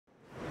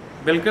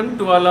Welcome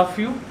to all of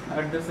you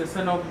at the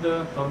session of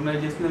the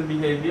organizational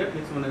behavior.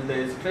 This one is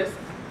the stress.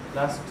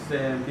 Last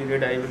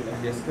period I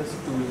will discuss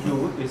to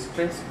you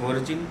stress,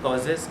 origin,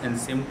 causes and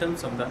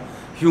symptoms of the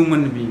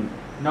human being.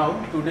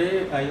 Now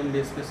today I am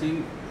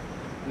discussing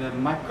the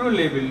macro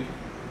level,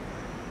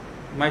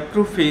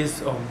 micro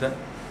phase of the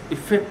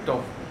effect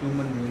of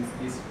human beings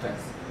is stress.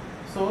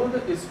 So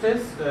the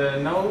stress,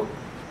 now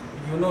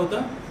you know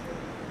the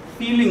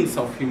feelings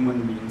of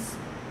human beings,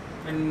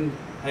 and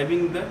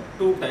having the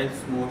two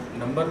types more.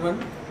 Number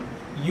one,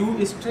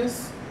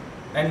 eustress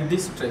and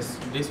distress.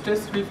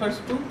 Distress refers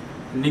to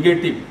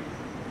negative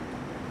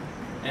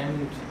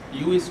and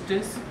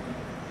eustress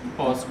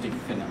positive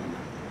phenomena.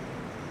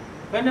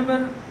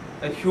 Whenever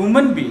a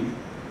human being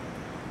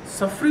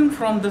suffering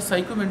from the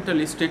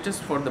psychomental status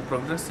for the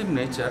progressive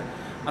nature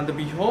on the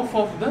behalf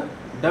of the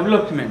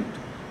development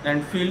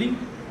and feeling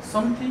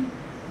something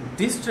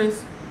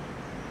distress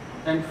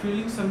and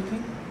feeling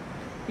something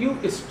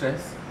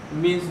eustress,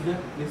 means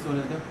this one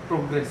is the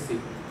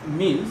progressive,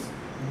 means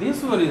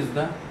this one is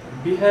the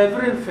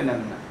behavioral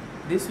phenomena,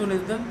 this one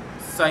is the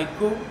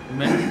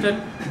psycho-mental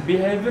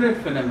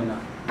behavioral phenomena.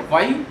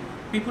 Why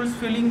people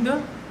feeling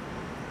the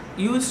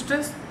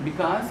eustress?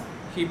 Because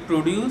he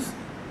produce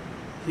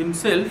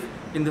himself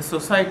in the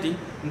society,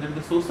 in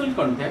the social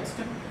context,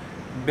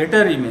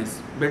 better image,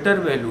 better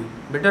value,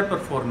 better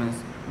performance,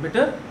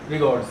 better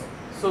regards.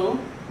 So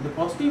the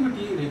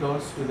positivity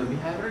regards to the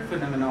behavioral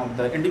phenomena of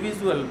the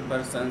individual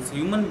persons,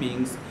 human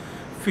beings,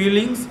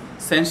 feelings,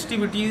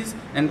 sensitivities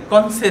and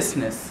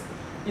consciousness.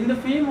 In the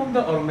frame of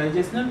the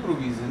organizational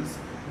provisions,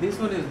 this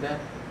one is the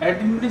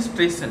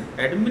administration.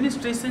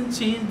 Administration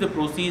change the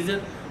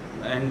procedure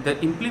and the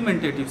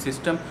implementative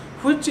system,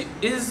 which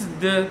is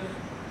the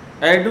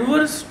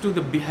adverse to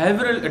the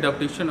behavioral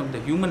adaptation of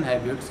the human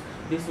habits.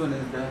 This one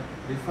is the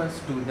refers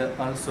to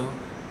the also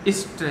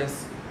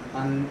stress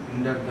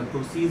under the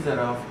procedure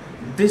of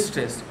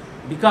distress,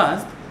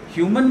 because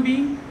human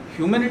being,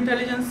 human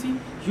intelligence,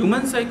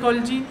 human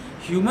psychology,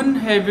 human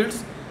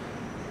habits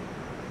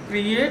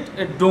create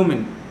a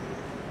domain,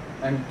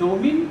 and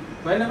domain,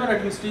 whenever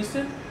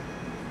administration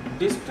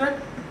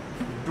distract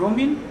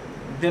domain,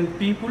 then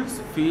people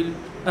feel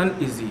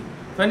uneasy.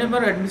 Whenever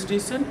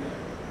administration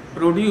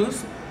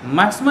produce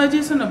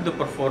maximization of the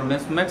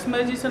performance,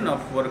 maximization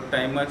of work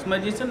time,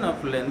 maximization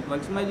of length,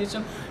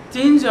 maximization,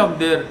 change of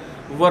their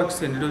work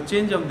scenario,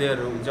 change of their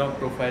job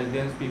profile,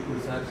 then people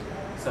are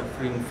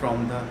suffering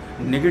from the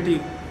negative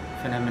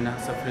phenomena,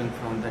 suffering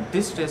from the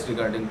distress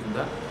regarding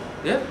to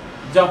their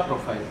job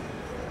profile.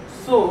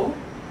 So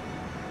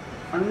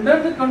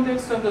under the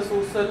context of the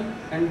social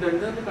and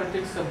under the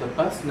context of the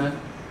personal,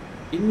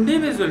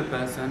 individual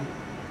person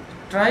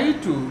try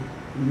to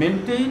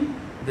maintain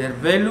their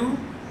value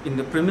in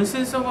the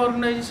premises of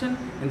organization,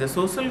 in the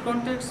social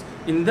context,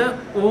 in the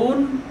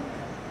own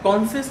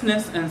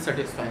consciousness and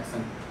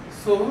satisfaction.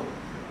 So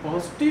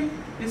positive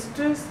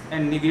stress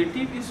and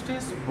negative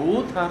stress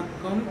both are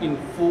come in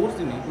force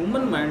in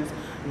human minds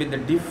with the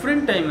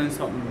different dimensions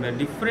of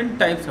different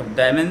types of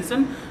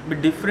dimension,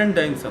 with different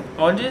types of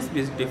causes,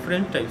 with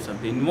different types of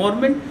the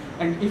environment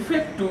and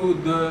effect to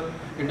the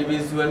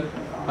individual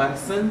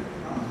person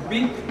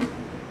with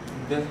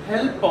the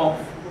help of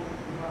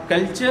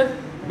culture,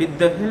 with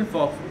the help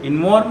of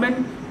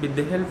environment, with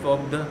the help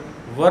of the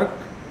work,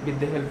 with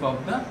the help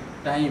of the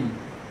time.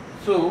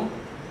 So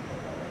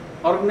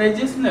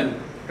organizational,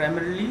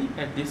 primarily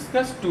I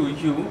discussed to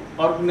you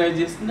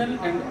organizational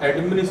and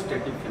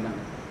administrative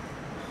phenomena.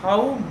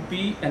 How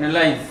we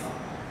analyze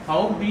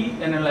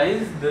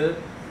the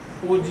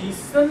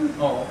position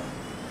of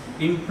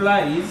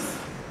employees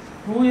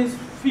who is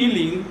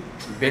feeling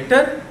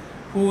better,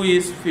 who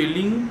is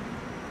feeling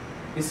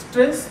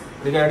stress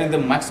regarding the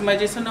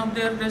maximization of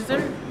their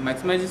result,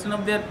 maximization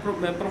of their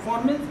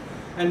performance,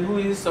 and who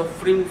is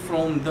suffering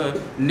from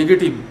the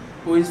negative,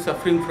 who is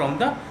suffering from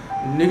the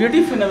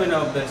negative phenomena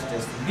of the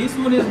stress. This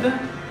one is the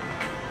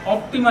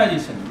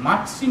optimization,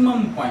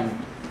 maximum point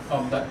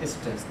of the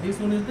stress. This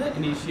one is the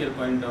initial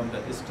point of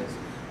the stress.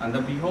 On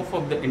the behalf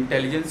of the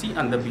intelligence,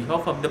 on the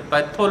behalf of the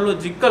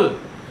pathological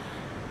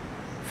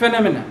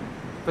phenomena,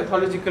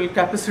 pathological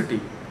capacity,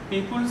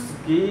 people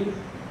gain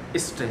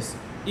stress.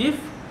 If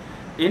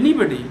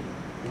anybody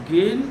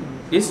gain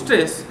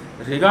stress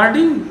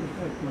regarding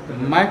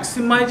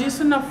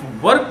maximization of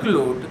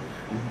workload,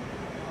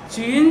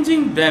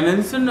 changing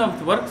dimension of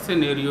the work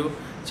scenario,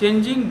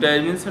 changing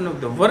dimension of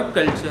the work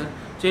culture,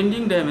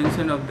 changing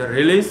dimension of the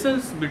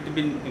relations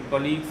between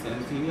colleagues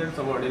and senior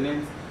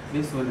subordinates,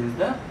 this one is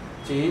the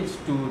change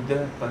to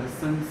the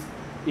persons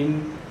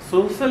in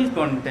social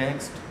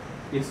context.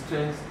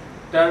 Stress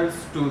turns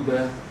to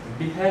the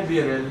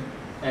behavioral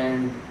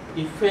and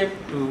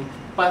effect to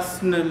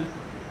personal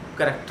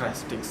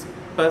characteristics,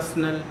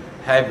 personal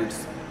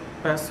habits,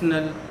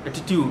 personal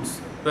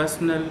attitudes,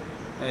 personal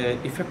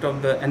effect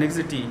of the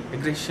anxiety,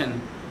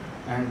 aggression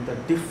and the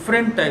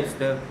different types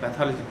of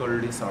pathological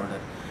disorder.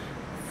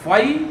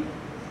 Why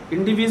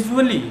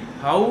individually,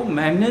 how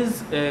manage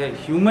a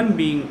human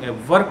being, a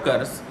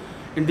workers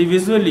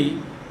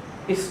individually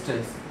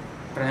stress?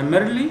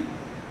 Primarily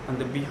on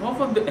the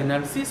behalf of the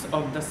analysis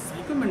of the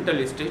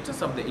psychomental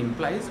status of the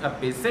implies a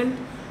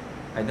patient,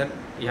 इधर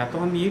या तो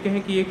हम ये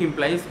कहें कि एक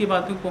implies की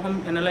बातों को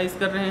हम एनालाइज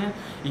कर रहे हैं,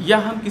 या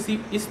हम किसी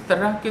इस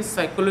तरह के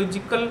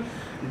साइकोलॉजिकल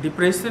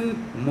डिप्रेशन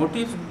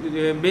मोटिव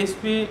बेस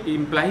पे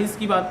इम्प्लाइज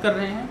की बात कर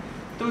रहे हैं।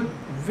 तो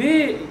वे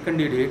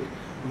कैंडिडेट,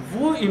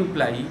 वो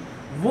इम्प्लाई,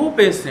 वो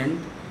पेशेंट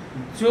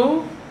जो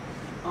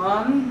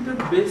on the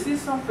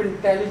basis of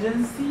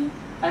intelligence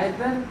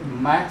either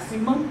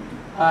maximum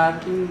or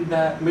in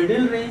the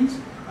middle range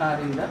or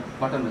in the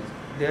bottom range.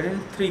 There is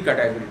 3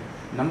 categories.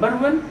 Number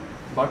 1,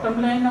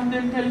 bottom line of the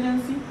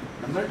intelligence.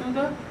 Number 2,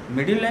 the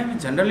middle line,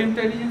 general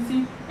intelligence,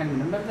 and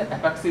number the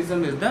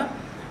apaxism is the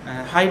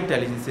high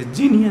intelligence,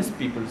 genius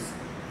peoples.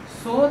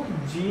 So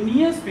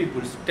genius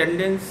peoples,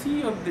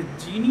 tendency of the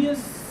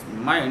genius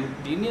mind,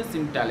 genius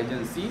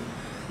intelligence,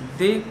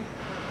 they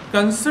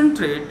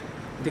concentrate,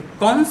 they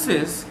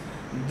conscious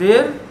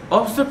their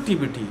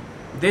objectivity,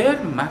 their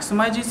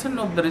maximization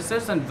of the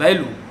research and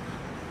value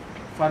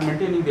for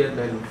maintaining their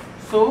value.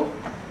 So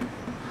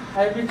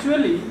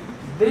habitually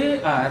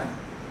they are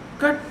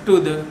cut to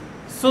the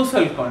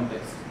social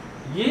context.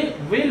 ये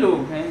वे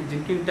लोग हैं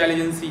जिनकी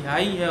intelligence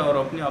high है और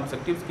अपने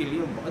objectives के लिए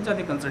बहुत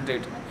ज़्यादा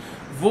कंसंट्रेट हैं,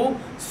 वो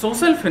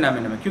सोशल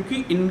फिनोमेना में,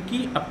 क्योंकि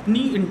इनकी अपनी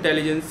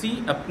इंटेलिजेंसी,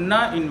 अपना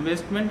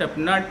इन्वेस्टमेंट,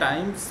 अपना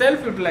टाइम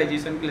सेल्फ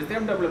यूटिलाइजेशन के लिए,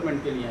 सेल्फ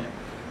डेवलपमेंट के लिए है,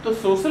 तो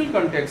सोशल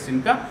कॉन्टेक्स्ट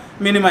इनका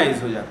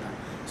मिनिमाइज हो जाता है,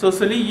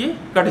 सोशली ये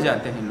कट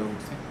जाते हैं लोगों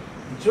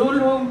से। जो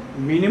लोग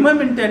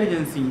मिनिमम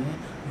इंटेलिजेंसी हैं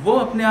वो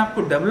अपने आप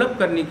को डेवलप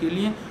करने के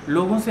लिए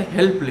लोगों से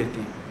हेल्प लेते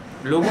हैं,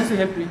 लोगों से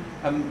हेल्प लें।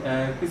 हम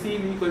किसी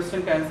भी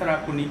क्वेश्चन का आंसर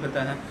आपको नहीं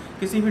पता है,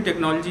 किसी भी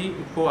टेक्नोलॉजी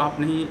को आप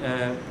नहीं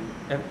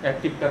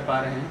एक्टिव कर पा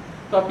रहे हैं,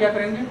 तो आप क्या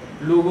करेंगे?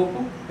 लोगों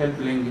को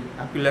हेल्प लेंगे,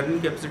 आपकी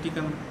लर्निंग कैपेसिटी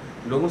कम,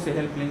 लोगों से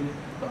हेल्प लेंगे,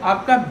 तो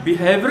आपका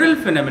बिहेवियरल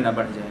फिनोमेना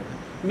बढ़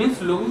जाएगा।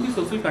 मीन्स लोगों की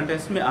सोशल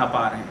कंटेक्स्ट में आप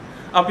आ रहे हैं,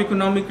 आप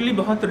इकोनॉमिकली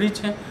बहुत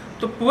रिच हैं,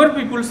 तो पुअर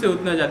पीपल से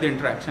उतना ज़्यादा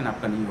इंटरेक्शन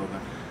आपका नहीं होगा।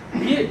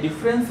 ये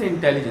डिफरेंस है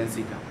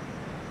इंटेलिजेंसी का।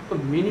 तो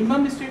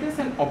minimum status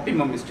and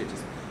optimum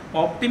status,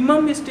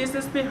 optimum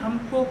status पे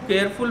हमको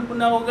केयरफुल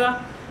होना होगा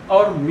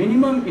और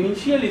मिनिमम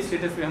इनिशियल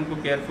स्टेटस पे हमको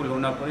केयरफुल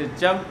होना पड़ेगा।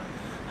 जब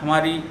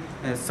हमारी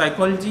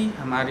साइकोलॉजी,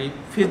 हमारी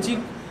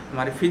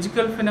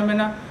फिजिकल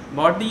फिनोमेना,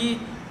 बॉडी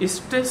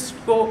स्ट्रेस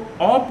को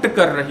ऑप्ट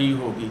कर रही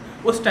होगी,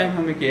 उस टाइम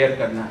हमें केयर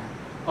करना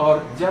है।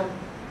 और जब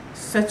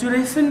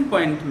सैचुरेशन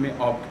पॉइंट में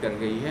ऑप्ट कर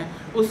गई है,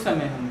 उस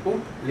समय हमको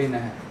लेना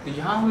है। तो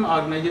यहाँ हम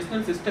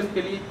ऑर्गेनाइजेशनल सिस्टम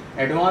के लिए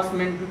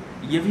एडवांसमेंट,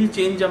 ये भी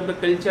चेंज ऑफ द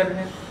कल्चर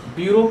है।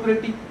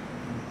 Bureaucratic,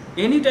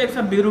 any types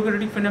of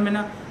bureaucratic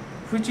phenomena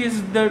which is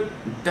the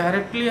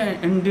directly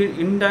and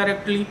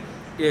indirectly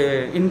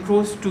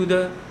encroach to the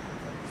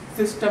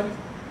system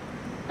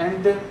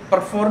and the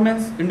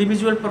performance,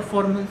 individual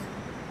performance,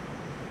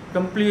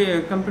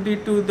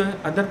 compete to the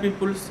other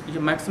people's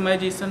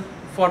maximization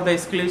for the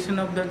escalation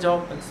of the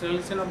job,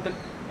 escalation of the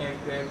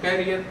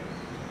career.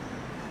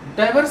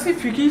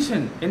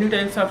 Diversification, any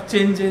types of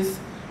changes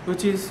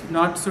which is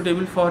not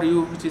suitable for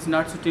you, which is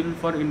not suitable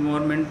for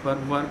environment, for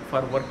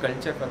work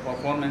culture, for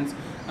performance।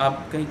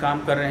 आप कहीं काम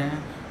कर रहे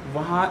हैं,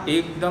 वहाँ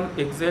एकदम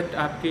exact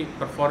आपकी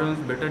performance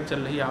better चल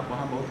रही है, आप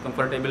वहाँ बहुत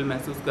कंफर्टेबल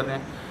महसूस कर रहे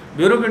हैं।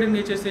 ब्यूरोक्रेटिक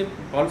नेचर से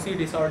पॉलिसी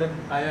डिसऑर्डर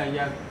आया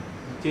या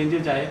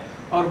चेंजेज आए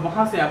और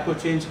वहाँ से आपको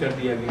चेंज कर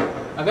दिया गया।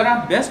 अगर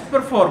आप बेस्ट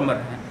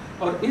परफॉर्मर हैं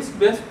और इस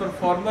बेस्ट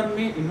परफॉर्मर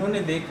में इन्होंने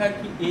देखा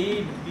कि ए,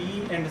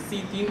 बी एंड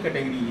सी 3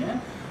 कैटेगरी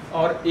हैं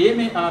और ए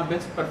में आप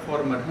बेस्ट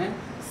परफॉर्मर हैं,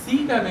 सी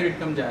का मेरिट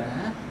कम जा रहा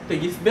है, तो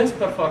इस बेस्ट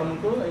परफॉर्मर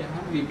को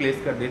यहाँ रिप्लेस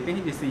कर देते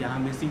हैं, जिससे यहाँ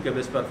में सी का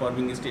बेस्ट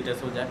परफॉर्मिंग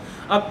स्टेटस हो जाए।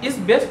 अब इस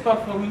बेस्ट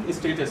परफॉर्मिंग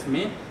स्टेटस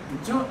में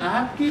जो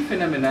आपकी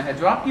फिनोमेना है,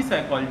 जो आपकी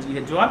साइकोलॉजी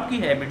है, जो आपकी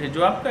हैबिट है,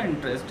 जो आपका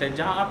इंटरेस्ट है,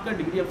 जहाँ आपका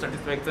डिग्री ऑफ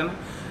सेटिस्फैक्शन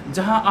है,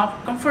 जहाँ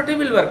आप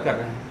कंफर्टेबल वर्क कर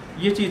रहे हैं,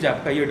 ये चीज़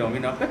आपका, ये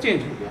डोमेन आपका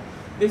चेंज हो गया।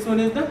 This one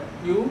is the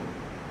you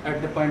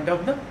at the point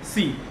of the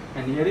C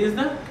and here is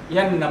the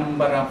n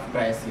number of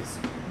crisis.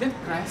 Then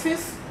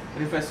crisis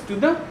refers to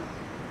the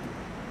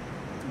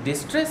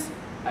distress,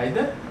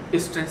 either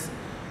stress.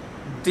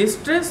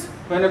 Distress,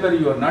 whenever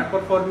you are not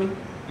performing,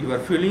 you are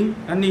feeling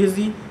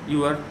uneasy,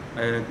 you are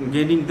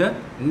gaining the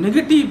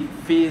negative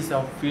phase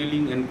of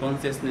feeling and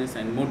consciousness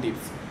and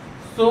motives.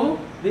 So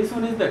this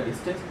one is the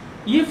distress.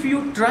 If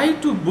you try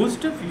to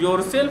boost up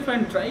yourself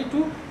and try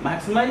to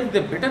maximize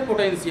the better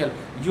potential,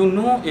 you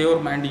know your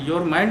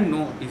mind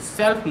know is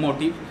self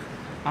motive.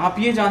 आप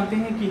ये जानते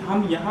हैं कि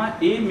हम यहाँ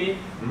ए में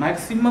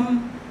maximum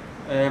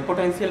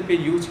potential पे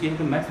use किए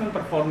तो मैक्सिमम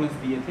परफॉर्मेंस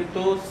दिए थे,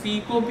 तो सी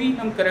को भी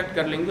हम करेक्ट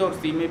कर लेंगे और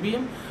सी में भी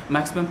हम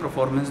मैक्सिमम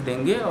परफॉर्मेंस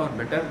देंगे और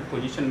बेटर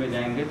पोजीशन में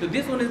जाएंगे। तो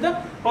this one is the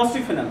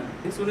positive phenomena,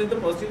 this one is the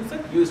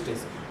positive use.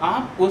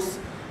 आप उस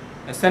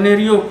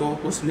सिनेरियो को,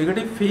 उस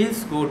नेगेटिव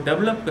फेज को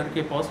डेवलप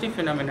करके पॉजिटिव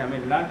फिनोमेना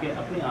में ला के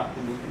अपने आप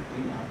को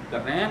बूस्ट कर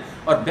रहे हैं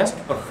और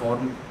बेस्ट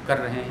परफॉर्म कर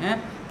रहे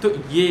हैं। तो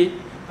ये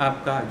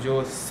आपका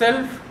जो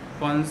सेल्फ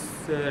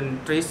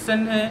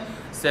कॉन्सेंट्रेशन है,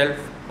 सेल्फ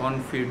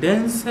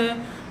कॉन्फिडेंस है,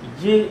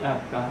 ये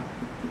आपका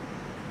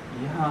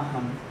यहाँ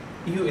हम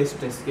यू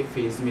स्ट्रेस के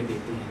फेज में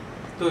देते हैं।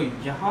 तो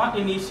यहाँ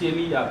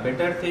इनिशियली आप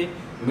बेटर थे,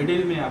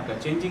 मिडिल में आपका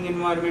चेंजिंग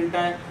इन्वायरमेंट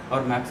है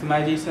और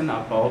मैक्सिमाइजेशन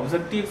आपका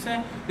ऑब्जेक्टिव्स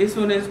है। This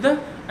one is the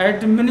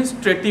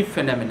administrative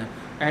phenomena,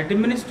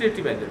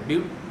 administrative either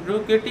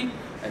bureaucratic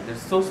either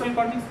social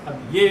context.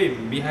 अब ये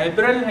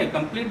बिहेवियरल है,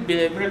 कंप्लीट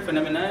बिहेवियरल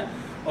फिनोमेना है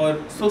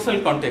और सोशल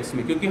कॉन्टेक्स्ट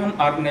में, क्योंकि हम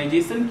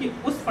ऑर्गेनाइजेशन के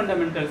उस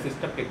फंडामेंटल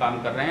सिस्टम पे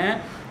काम कर रहे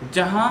हैं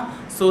जहाँ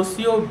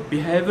सोशियो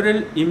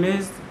बिहेवियरल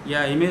इमेज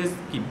या इमेज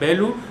की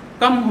वैल्यू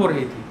कम हो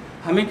रही थी।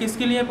 हमें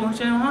किसके लिए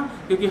पहुँचे हैं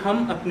वहाँ, क्योंकि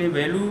हम अपने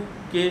वैल्यू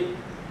के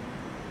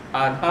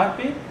आधार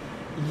पे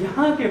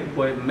यहाँ के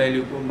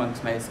वैल्यू को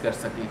मैक्सिमाइज कर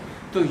सकें।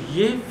 तो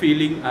ये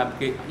फीलिंग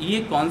आपके, ये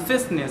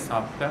कॉन्शियसनेस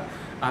आपका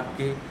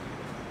आपके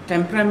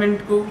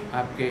टेम्परामेंट को,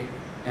 आपके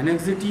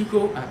एनर्जिटी को,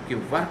 आपके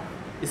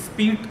वर्क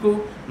स्पीड को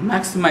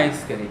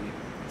मैक्सिमाइज करेंगे।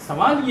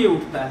 सवाल ये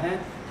उठता है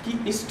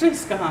कि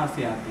स्ट्रेस कहाँ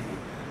से आते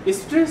हैं।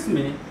 स्ट्रेस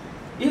में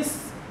इस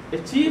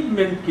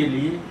अचीवमेंट के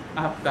लिए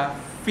आपका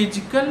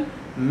फिजिकल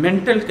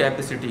मेंटल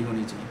कैपेसिटी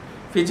होनी चाहिए।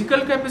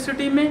 फिजिकल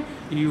कैपेसिटी में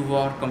you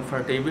are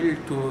comfortable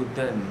to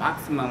the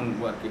maximum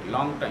work,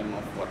 long time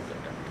of work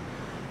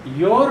attempt,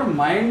 your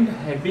mind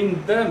having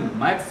the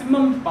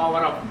maximum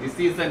power of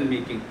decision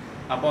making.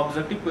 आप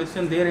ऑब्जेक्टिव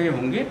क्वेश्चन दे रहे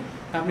होंगे,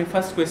 आपने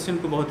फर्स्ट क्वेश्चन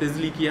को बहुत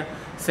इजीली किया,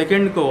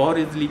 सेकंड को और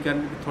इजीली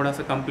कर, थोड़ा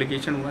सा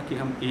कॉम्प्लिकेशन हुआ कि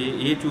हम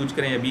ए चूज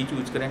करें या बी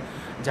चूज करें।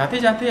 जाते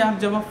जाते आप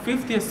जब आप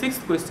फिफ्थ या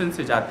सिक्स्थ क्वेश्चन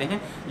से जाते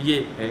हैं, ये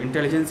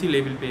इंटेलिजेंसी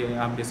लेवल पे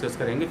आप डिस्कस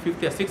करेंगे,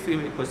 फिफ्थ या सिक्स्थ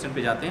क्वेश्चन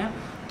पे जाते हैं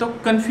तो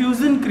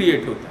कन्फ्यूज़न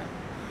क्रिएट होता है।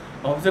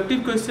 ऑब्जेक्टिव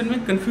क्वेश्चन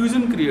में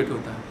कन्फ्यूज़न क्रिएट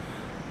होता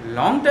है।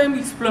 लॉन्ग टाइम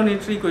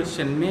एक्सप्लेनेटरी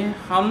क्वेश्चन में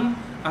हम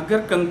अगर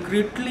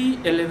कंक्रीटली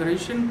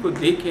एलिबरेशन को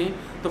देखें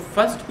तो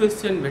फर्स्ट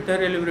क्वेश्चन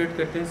बेटर एलिबरेट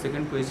करते हैं,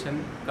 सेकंड क्वेश्चन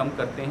कम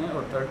करते हैं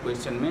और थर्ड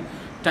क्वेश्चन में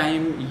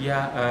टाइम या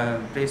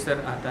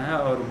प्रेशर आता है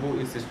और वो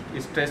इस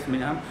स्ट्रेस में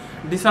हम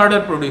डिसऑर्डर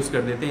प्रोड्यूस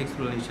कर देते हैं।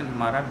 एक्सप्लेनेशन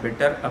हमारा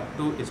बेटर अप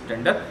टू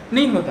स्टैंडर्ड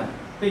नहीं होता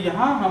है। तो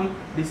यहाँ हम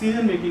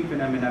डिसीजन मेकिंग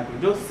फिनोमेना को,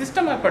 जो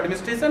सिस्टम ऑफ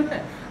एडमिनिस्ट्रेशन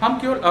है, हम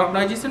केवल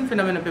ऑर्गेनाइजेशन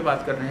फिनोमेना पे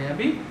बात कर रहे हैं,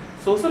 अभी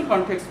सोशल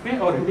कॉन्टेक्स्ट पे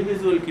और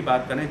इंडिविजुअल की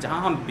बात करें जहाँ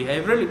हम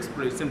बिहेवियरल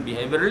एक्सप्लोरेशन,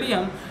 बिहेवियरली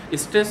हम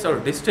स्ट्रेस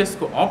और डिस्ट्रेस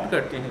को ऑप्ट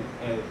करते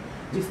हैं,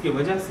 जिसकी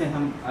वजह से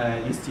हम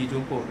इस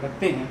चीज़ों को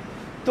रखते हैं।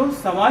 तो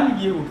सवाल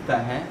ये उठता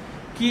है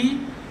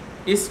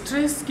कि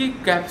स्ट्रेस की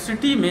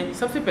कैपेसिटी में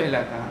सबसे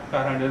पहला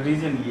कारण,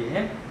 रीज़न ये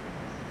है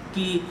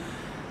कि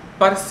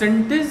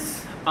percentage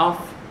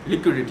of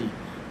liquidity,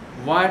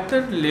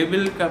 water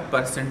level का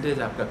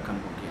परसेंटेज आपका कम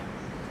हो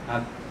गया।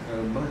 आप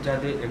बहुत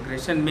ज़्यादा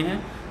एग्रेशन में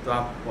हैं तो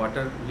आप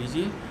वाटर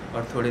लीजिए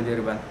और थोड़ी देर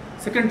बाद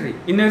सेकेंडरी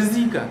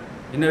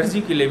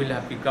एनर्जी की लेवल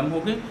आपकी कम हो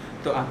गई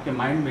तो आपके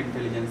माइंड में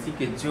इंटेलिजेंसी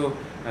के जो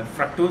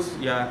फ्रक्टोज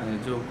या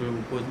जो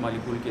ग्लूकोज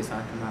मॉलिक्यूल के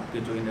साथ हम आपके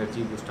जो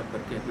एनर्जी बूस्टअप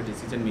करके आपके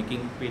डिसीजन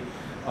मेकिंग पे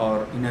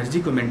और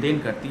एनर्जी को मेंटेन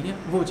करती है,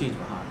 वो चीज़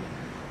वहाँ आ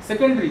गई।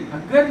 सेकेंडरी,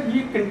 अगर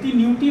ये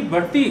कंटिन्यूटी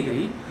बढ़ती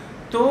गई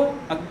तो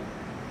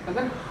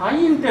अगर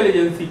हाई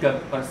इंटेलिजेंसी का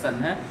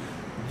पर्सन है,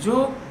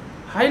 जो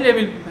हाई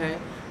लेवल पे है,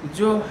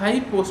 जो हाई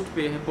पोस्ट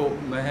पे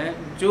है,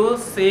 जो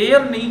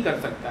शेयर नहीं कर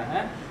सकता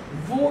है,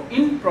 वो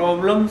इन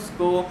प्रॉब्लम्स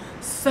को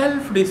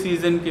सेल्फ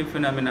डिसीजन के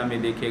फिनोमेना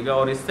में देखेगा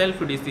और इस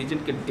सेल्फ डिसीजन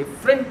के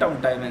डिफरेंट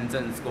ऑफ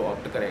डायमेंशंस को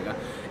ऑप्ट करेगा।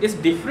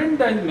 इस डिफरेंट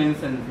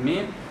डायमेंशन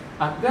में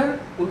अगर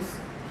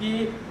उसकी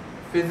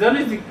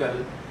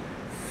फिजियोलॉजिकल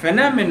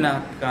फिनोमेना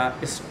का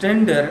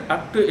standard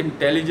up to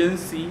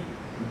intelligence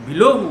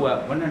below हुआ,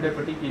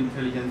 140 की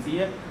इंटेलिजेंसी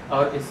है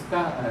और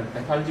इसका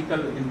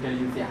पैथोलॉजिकल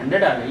इंटेलिजेंसी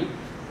 100 आ गई,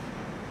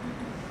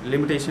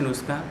 लिमिटेशन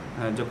उसका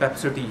जो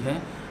कैपेसिटी है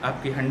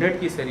आपकी 100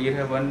 की शरीर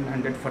है,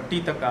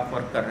 140 तक आप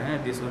वर्क कर रहे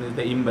हैं। This one is the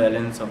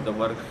imbalance of the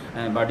work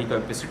body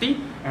capacity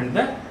and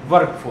the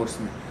work force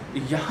में।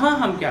 यहाँ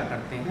हम क्या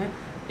करते हैं,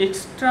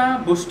 एक्स्ट्रा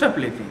बूस्टअप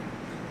लेते हैं।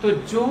 तो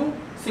जो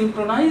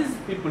सिंक्रोनाइज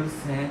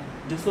पीपल्स हैं,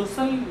 जो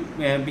सोशल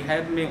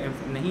बिहेव में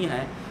नहीं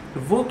है,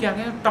 वो क्या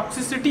है,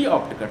 टॉक्सिसिटी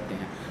ऑप्ट करते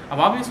हैं। अब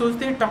आप ये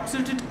सोचते हैं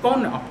टॉक्सिसिटी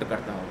कौन ऑप्ट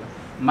करता होगा?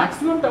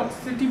 मैक्सिमम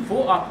टॉक्सिसिटी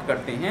वो ऑप्ट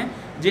करते हैं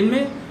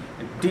जिनमें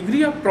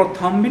डिग्री ऑफ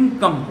प्रोथ्रोम्बिन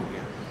कम हो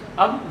गया।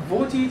 अब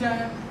वो चीज़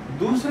आया।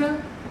 दूसरा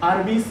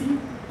आरबीसी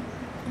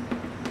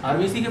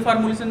के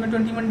फार्मूलेशन में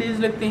 21 डेज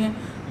लगते हैं।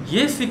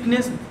 ये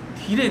सिकनेस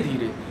धीरे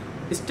धीरे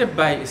स्टेप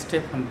बाय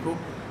स्टेप हमको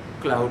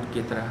क्लाउड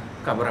की तरह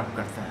कवर अप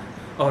करता है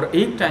और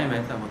एक टाइम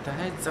ऐसा होता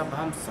है जब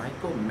हम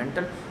साइको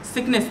मेंटल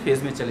सिकनेस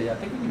फेज में चले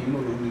जाते हैं, क्योंकि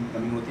हीमोग्लोबिन की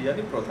कमी होती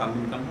जाती है,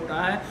 प्रोथ्रोम्बिन कम हो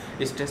रहा है,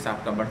 स्ट्रेस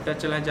आपका बढ़ता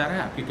चला जा रहा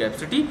है, आपकी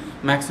कैपेसिटी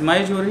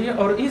मैक्सिमाइज हो रही है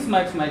और इस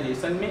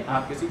मैक्सिमाइजेशन में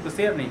आप किसी को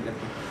शेयर नहीं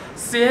करते।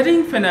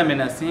 शेयरिंग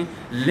फिनोमेना से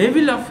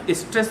लेवल ऑफ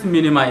स्ट्रेस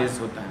मिनिमाइज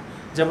होता है।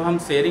 जब हम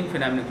शेयरिंग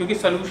फिनोमेना, क्योंकि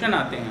सोल्यूशन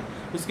आते हैं,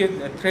 उसके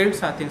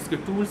थ्रेड्स आते हैं, उसके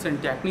टूल्स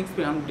एंड टेक्निक्स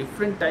पे हम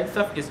different types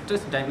of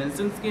stress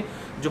dimensions के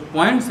जो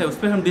पॉइंट्स है उस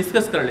पर हम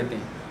डिस्कस कर लेते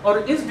हैं और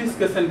इस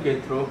डिस्कशन के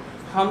थ्रू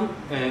हम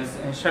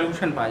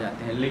सोल्यूशन पा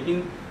जाते हैं।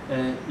 लेकिन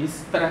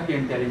इस तरह की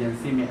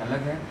इंटेलिजेंसी में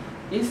अलग है।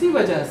 इसी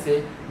वजह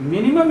से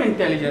मिनिमम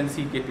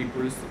इंटेलिजेंसी के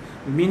पीपल्स,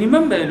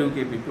 मिनिमम वैल्यू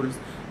के पीपल्स,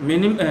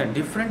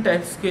 डिफरेंट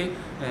टाइप्स के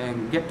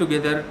गेट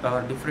टुगेदर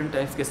और डिफरेंट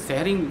टाइप्स के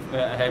शेयरिंग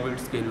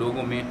हैबिट्स के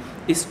लोगों में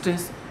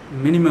स्ट्रेस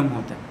मिनिमम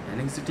होता है,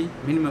 एंग्जाइटी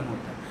मिनिमम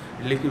होता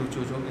है, लेकिन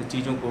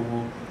चीज़ों को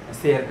वो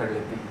शेयर कर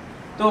लेते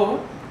हैं। तो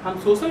हम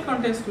सोशल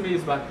कॉन्टेक्स्ट में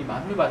इस बात की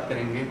बाद में बात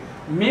करेंगे।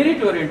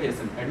 मेरिट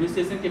ओरिएंटेशन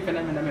एडमिनिस्ट्रेशन के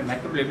फिनोमेना में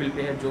मैक्रो लेवल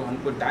पे है, जो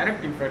हमको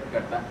डायरेक्ट इम्पैक्ट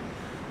करता है।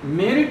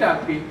 मेरिट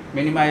आपकी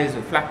मिनिमाइज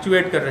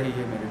फ्लक्चुएट कर रही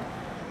है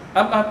मेरिट।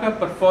 अब आपका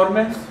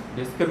परफॉर्मेंस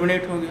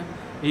डिस्क्रिमिनेट हो गया,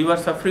 you are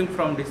suffering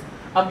from this.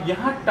 अब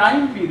यहाँ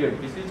टाइम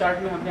पीरियड, पिछले चार्ट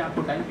में हमने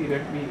आपको टाइम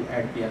पीरियड भी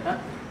ऐड किया था।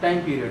 टाइम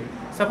पीरियड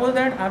सपोज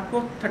दैट आपको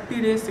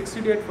 30 डेज,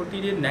 60 डेज,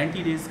 40 डेज,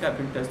 90 डेज का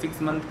फिल्टर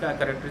 6 मंथ का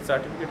करेक्टर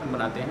सर्टिफिकेट हम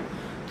बनाते हैं।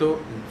 तो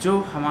जो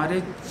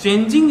हमारे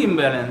changing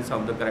imbalance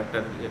of the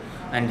character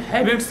and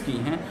habits की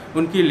हैं,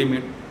 उनकी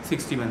लिमिट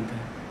 60 मंथ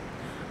है।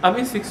 अब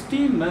इस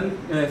 6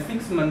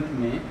 मंथ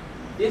में,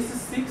 इस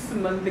 6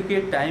 मंथ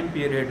के टाइम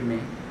पीरियड में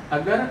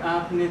अगर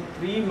आपने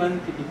 3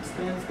 मंथ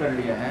एक्सपेंस कर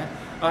लिया है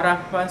और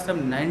आपके पास अब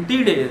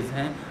 90 डेज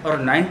हैं, और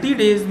 90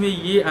 डेज में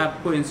ये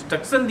आपको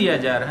इंस्ट्रक्शन दिया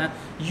जा रहा है,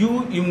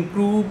 you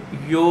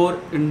improve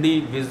your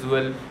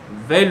individual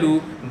value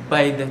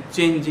by the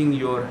changing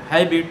your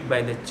habit,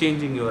 by the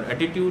changing your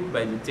attitude,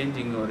 by the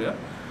changing your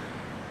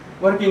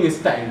working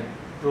style.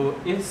 तो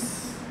इस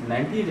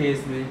 90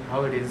 days में how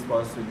it is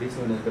possible, this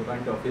one is the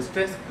point of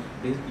stress,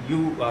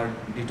 you are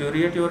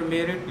deteriorate your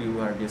merit, you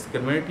are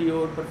discriminate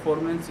your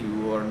performance,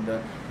 you are the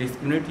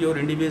discriminate your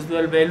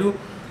individual value.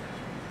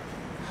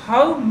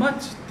 How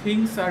much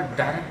things are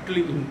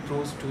directly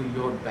imposed to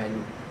your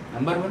value?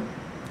 Number 1,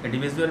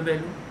 individual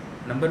value.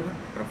 Number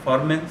 1,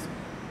 performance.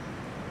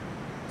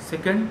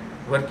 Second,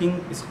 working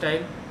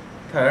style.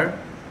 Third,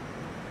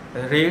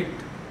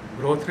 rate,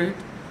 growth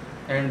rate.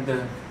 And the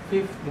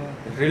fifth,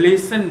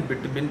 relation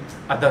between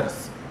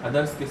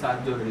others के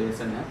साथ जो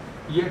relation है,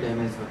 ये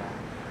damage हो रहा है।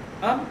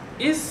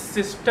 अब इस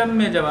सिस्टम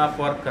में जब आप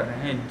वर्क कर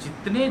रहे हैं,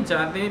 जितने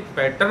ज़्यादा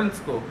पैटर्न्स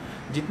को,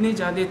 जितने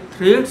ज़्यादा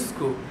थ्रेड्स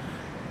को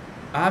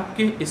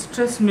आपके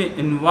स्ट्रेस में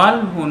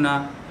इन्वॉल्व होना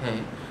है,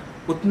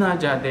 उतना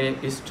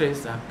ज़्यादा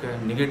स्ट्रेस आपका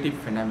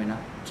नेगेटिव फिनोमेना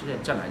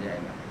चला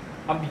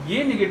जाएगा। अब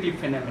ये नेगेटिव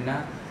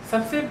फिनोमेना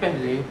सबसे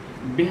पहले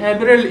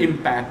बिहेवियरल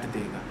इम्पैक्ट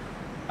देगा,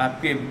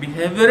 आपके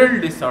बिहेवियरल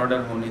डिसऑर्डर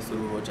होने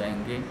शुरू हो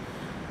जाएंगे।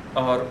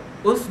 और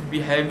उस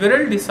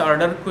बिहेवियरल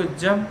डिसऑर्डर को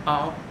जब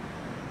आप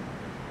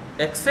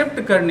एक्सेप्ट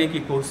करने की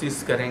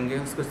कोशिश करेंगे,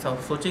 उसको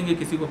सोचेंगे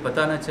किसी को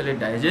पता ना चले,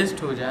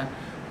 डाइजेस्ट हो जाए,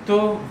 तो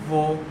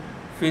वो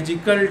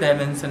फिजिकल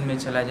डायमेंशन में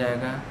चला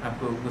जाएगा।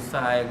 आपको गुस्सा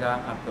आएगा,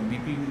 आपका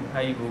बीपी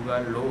हाई होगा,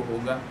 लो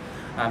होगा,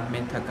 आप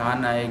में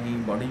थकान आएगी,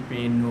 बॉडी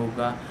पेन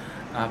होगा,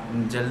 आप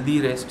जल्दी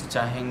रेस्ट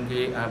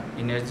चाहेंगे, आप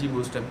एनर्जी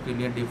बूस्टअप के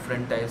लिए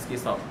डिफरेंट टाइप्स की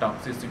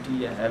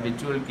टॉक्सिसिटी या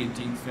हैबिचुअल की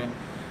चीज़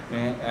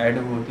में ऐड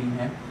होती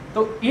हैं।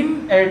 तो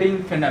इन एडिंग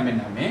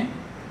फिनोमेना में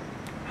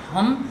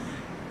हम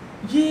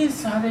ये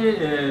सारे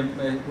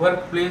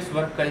वर्क प्लेस,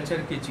 वर्क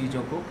कल्चर की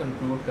चीज़ों को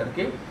कंक्लूड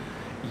करके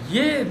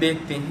ये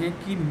देखते हैं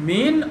कि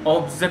मेन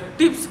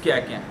ऑब्जेक्टिव्स क्या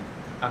क्या हैं।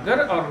 अगर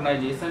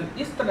ऑर्गेनाइजेशन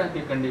इस तरह के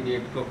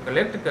कैंडिडेट को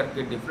कलेक्ट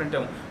करके different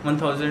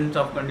 1000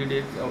 of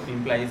candidate of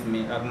employees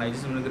में,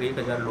 ऑर्गेनाइजेशन में अगर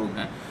 1000 लोग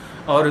हैं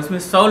और इसमें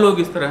 100 लोग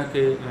इस तरह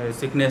के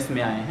सिकनेस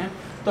में आए हैं,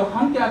 तो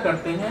हम क्या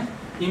करते हैं,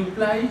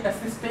 एम्प्लॉय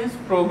असिस्टेंस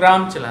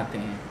प्रोग्राम चलाते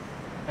हैं,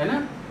 है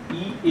ना,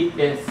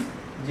 EAS,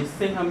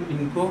 जिससे हम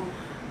इनको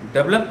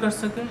डेवलप कर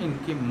सकें,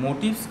 इनके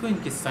मोटिव्स को,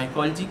 इनकी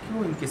साइकोलॉजी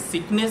को, इनके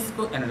सिकनेस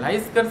को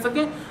एनालाइज कर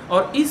सकें,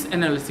 और इस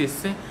एनालिसिस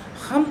से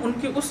हम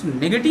उनके उस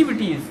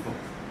नेगेटिविटीज़ को,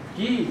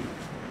 कि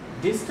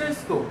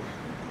डिस्ट्रेस को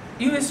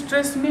यू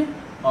स्ट्रेस में,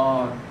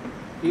 और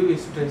यू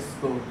स्ट्रेस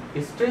को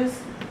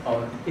स्ट्रेस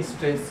और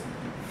स्ट्रेस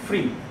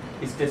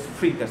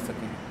फ्री कर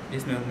सकें,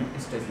 जिसमें उनमें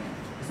स्ट्रेस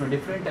नहीं। इसमें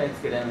डिफरेंट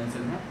टाइप्स के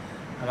डायमेंशन हैं।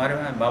 हमारे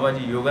वहाँ बाबा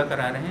जी योगा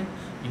करा रहे हैं,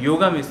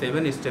 योगा में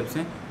 7 स्टेप्स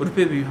हैं, उन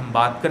पर भी हम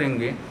बात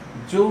करेंगे,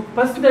 जो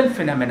पर्सनल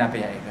फिनोमेना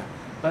पे आएगा।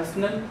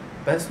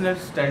 Personal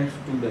stands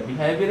to the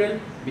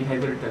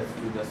behavioural turns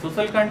to the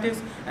social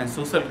context, and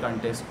social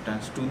context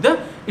turns to the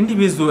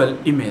individual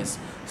image.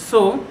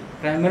 So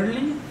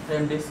primarily I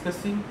am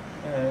discussing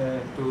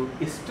to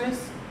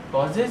stress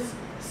causes,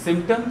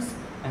 symptoms,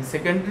 and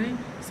secondary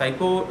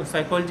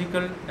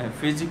psychological,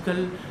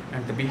 physical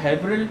and the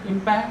behavioral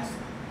impacts,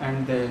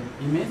 and the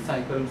image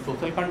cycle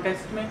social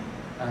context में,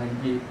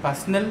 ये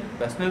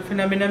personal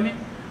phenomena में,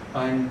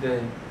 and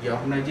ये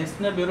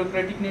organizational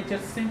bureaucratic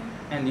nature से,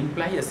 and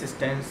employee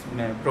assistance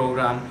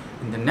program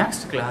in the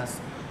next class,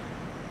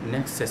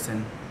 next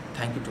session.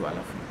 Thank you to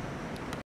all of you.